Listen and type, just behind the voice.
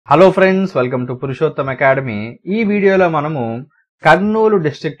Hello friends, welcome to Purushottam academy. ఈ వీడియోలో మనము కర్నూలు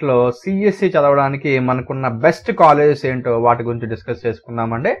డిస్ట్రిక్ట్ లో CSE చదవడానికి మనకున్న బెస్ట్ కాలేజెస్ ఏంటో వాటి గురించి డిస్కస్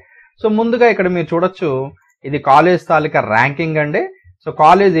చేసుకుందామండి. సో ముందుగా ఇక్కడ మీరు చూడొచ్చు, ఇది కాలేజ్ తాలూకా ర్యాంకింగ్ అండి. సో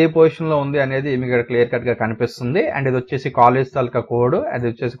కాలేజ్ ఏ పొజిషన్ లో ఉంది అనేది మీకు ఇక్కడ క్లియర్ కట్ గా కనిపిస్తుంది. అండ్ ఇది వచ్చేసి కాలేజ్ తాలూకా కోడ్, అది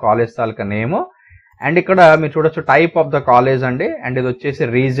వచ్చేసి కాలేజ్ తాలూకా నేమ్. అండ్ ఇక్కడ మీరు చూడొచ్చు టైప్ ఆఫ్ ద కాలేజ్ అండి. అండ్ ఇది వచ్చేసి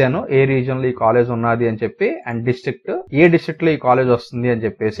రీజియన్, ఏ రీజియన్ లో ఈ కాలేజ్ ఉన్నది అని చెప్పి, అండ్ డిస్ట్రిక్ట్, ఏ డిస్ట్రిక్ట్ లో ఈ కాలేజ్ వస్తుంది అని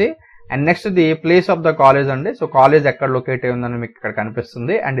చెప్పేసి. And next the place of the college అండి. సో కాలేజ్ ఎక్కడ లొకేట్ అయి ఉందని మీకు ఇక్కడ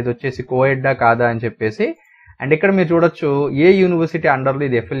కనిపిస్తుంది. అండ్ ఇది వచ్చేసి కోఎడ్డా కాదా అని చెప్పేసి. అండ్ ఇక్కడ మీరు చూడొచ్చు ఏ యూనివర్సిటీ అండర్ లో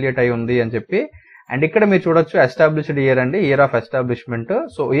ఇది ఎఫిలియేట్ అయి ఉంది అని చెప్పి. అండ్ ఇక్కడ మీరు చూడొచ్చు ఎస్టాబ్లిష్డ్ ఇయర్ అండి, year of establishment.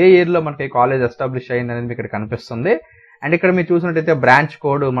 So A year లో మనకి కాలేజ్ ఎస్టాబ్లిష్ అయింది అనేది ఇక్కడ కనిపిస్తుంది. అండ్ ఇక్కడ మీరు చూసినట్టయితే బ్రాంచ్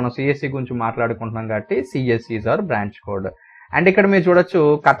కోడ్, మనం CSE గురించి మాట్లాడుకుంటున్నాం కాబట్టి CSEs are branch code. And ఇక్కడ మీరు చూడొచ్చు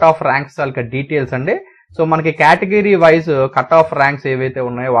కట్ ఆఫ్ ర్యాంక్స్ తాలూకా డీటెయిల్స్ అండి. సో మనకి category wise cut off ranks ఏవైతే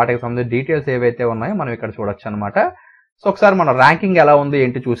ఉన్నాయో వాటికి సంబంధించిన డీటెయిల్స్ ఏవైతే ఉన్నాయో మనం ఇక్కడ చూడొచ్చు అనమాట. సో ఒకసారి మన ర్యాంకింగ్ ఎలా ఉంది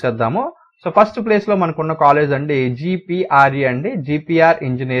ఏంటి చూసేద్దాము. సో ఫస్ట్ ప్లేస్ లో మనకున్న కాలేజ్ అండి GPRE అండి, GPR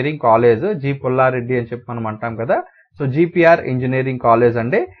engineering college, G Pulla Reddy అని చెప్పి మనం అంటాం కదా. సో GPR ఇంజనీరింగ్ కాలేజ్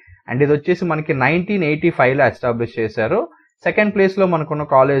అండి. అండ్ ఇది వచ్చేసి మనకి 1985 లో ఎస్టాబ్లిష్ చేశారు. సెకండ్ ప్లేస్ లో మనకున్న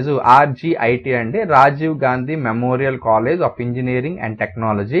కాలేజ్ RGIT అండి, Rajiv Gandhi memorial college of engineering and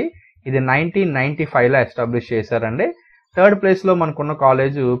technology. ఇది 1995 లో ఎస్టాబ్లిష్ చేశారండి. థర్డ్ ప్లేస్ లో మనకున్న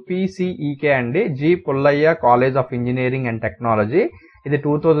కాలేజ్ PCEK అండి, G Pullaiah college of engineering and technology. ఇది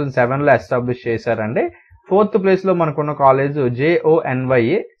 2007 లో ఎస్టాబ్లిష్ చేశారండి. ఫోర్త్ ప్లేస్ లో మనకున్న college JONY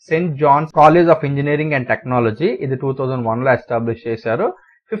Saint Johne's college of engineering and technology. ఇది 2001 లో ఎస్టాబ్లిష్ చేశారు.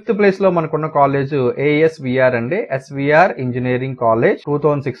 ఫిఫ్త్ ప్లేస్ లో మనకున్న కాలేజ్ ASVR అండి, SVR ఇంజనీరింగ్ కాలేజ్,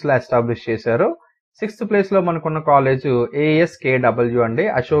 2006 లో ఎస్టాబ్లిష్ చేశారు. సిక్స్త్ ప్లేస్ లో మనకున్న కాలేజ్ ASKW అండి,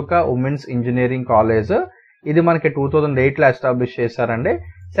 అశోక ఉమెన్స్ ఇంజనీరింగ్ కాలేజ్. ఇది మనకి 2008 లో ఎస్టాబ్లిష్ చేశారండి.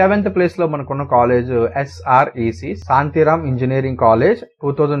 సెవెంత్ ప్లేస్ లో మనకున్న college SREC Shantiram engineering college,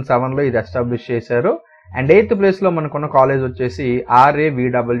 2007 లో ఇది ఎస్టాబ్లిష్ చేశారు. అండ్ ఎయిత్ ప్లేస్ లో మనకున్న కాలేజ్ వచ్చేసి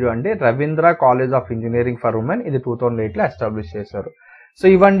RAVW అండి, Ravindra college of engineering for women. ఇది 2008 లో ఎస్టాబ్లిష్ చేశారు. సో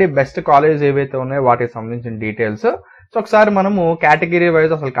ఇవ్వండి బెస్ట్ కాలేజ్ ఏవైతే ఉన్నాయో వాటికి సంబంధించిన డీటెయిల్స్. సో ఒకసారి మనము కేటగిరీ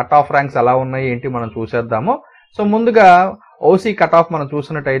వైజ్ అసలు కట్ ఆఫ్ ర్యాంక్స్ ఎలా ఉన్నాయి ఏంటి మనం చూసేద్దాము. సో ముందుగా OC కట్ ఆఫ్ మనం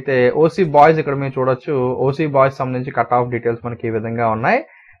చూసినట్టయితే OC బాయ్స్ ఇక్కడ మీరు చూడొచ్చు, OC బాయ్స్ సంబంధించి కట్ ఆఫ్ డీటెయిల్స్ మనకి ఈ విధంగా ఉన్నాయి.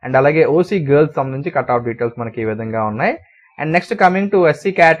 అండ్ అలాగే OC గర్ల్స్ సంబంధించి కట్ ఆఫ్ డీటెయిల్స్ మనకి ఈ విధంగా ఉన్నాయి. And next coming to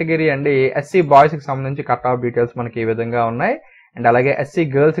SC category అండి, SC బాయ్స్ కి సంబంధించి కట్ ఆఫ్ డీటెయిల్స్ మనకి ఈ విధంగా ఉన్నాయి. అండ్ అలాగే SC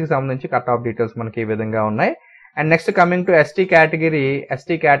గర్ల్స్ కి సంబంధించి కట్ ఆఫ్ డీటెయిల్స్ మనకి ఈ విధంగా ఉన్నాయి. And next coming to ST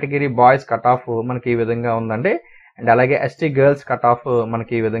category boys cut off మనకి ఈ విధంగా ఉందండి. అండ్ అలాగే ST గర్ల్స్ కట్ ఆఫ్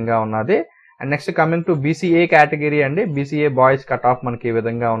మనకి ఈ విధంగా ఉన్నది. And next coming to BCA category అండి, BCA బాయ్స్ కట్ ఆఫ్ మనకి ఈ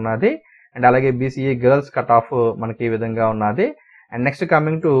విధంగా ఉన్నది. అండ్ అలాగే BCA గర్ల్స్ కట్ ఆఫ్ మనకి ఈ విధంగా ఉన్నది. And next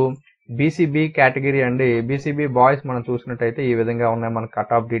coming to BCB category అండి, BCB బాయ్స్ మనం చూసినట్టయితే ఈ విధంగా ఉన్నాయి మనకి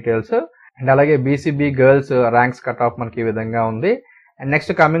కట్ ఆఫ్ డీటెయిల్స్. అండ్ అలాగే BCB girls ranks cut off మనకి ఈ విధంగా ఉంది. And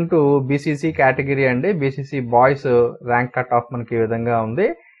next coming to BCC category అండి, BCC boys rank cut off మనకి ఈ విధంగా ఉంది.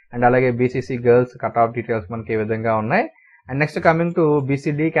 అండ్ అలాగే BCC girls cut off details మనకి ఈ విధంగా ఉన్నాయి. And next coming to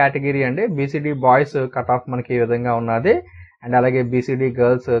BCD category అండి, BCD బాయ్స్ కట్ ఆఫ్ మనకి ఈ విధంగా ఉన్నది. అండ్ అలాగే BCD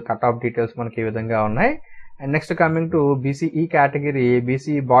girls cut off details మనకి ఈ విధంగా ఉన్నాయి. And next coming to BCE category,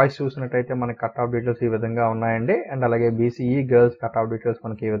 BCE boys చూసినట్టయితే మనకి కట్ ఆఫ్ డీటెయిల్స్ ఈ విధంగా ఉన్నాయండి. అండ్ అలాగే BCE girls cut off details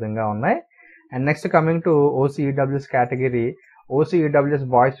మనకి ఈ విధంగా ఉన్నాయి. And next coming to OCEWS category, OCEWS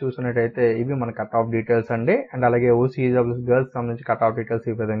boys చూసినట్టయితే ఇవి మన కట్ ఆఫ్ డీటెయిల్స్ అండి. అండ్ అలాగే OCEWS గర్ల్స్ సంబంధించి కట్ ఆఫ్ డీటెయిల్స్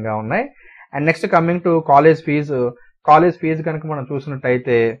ఈ విధంగా ఉన్నాయి. And next coming to college fee కనుక మనం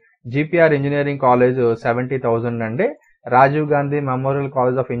చూసినట్టయితే GPR ఇంజనీరింగ్ కాలేజ్ 70,000 అండి, Rajiv Gandhi memorial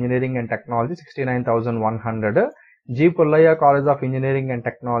college of engineering and technology 69,100, G Pullaiah college of engineering and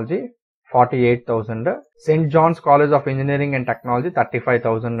technology 48,000, Saint Johne's college of engineering and technology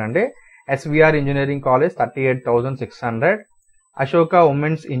 35,000 అండి, SVR engineering college 38,600, Ashoka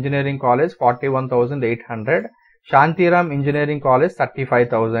women's engineering college 41,800, Shantiram engineering college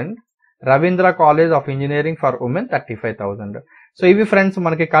 35,000, Ravindra college of engineering for women 35,000. So ఇవి friends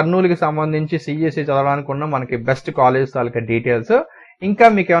మనకి కర్నూలుకి సంబంధించి CSE చదవడానికి ఉన్న మనకి best college తాలూకా details. ఇంకా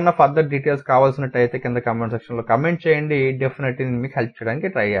మీకు ఏమైనా ఫర్దర్ డీటెయిల్స్ కావాల్సినట్టయితే కింద కమెంట్ సెక్షన్ లో కమెంట్ చేయండి, డెఫినెట్లీ నేను మీకు హెల్ప్ చేయడానికి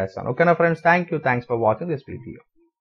ట్రై చేస్తాను. ఓకేనా friends, thanks for watching this video.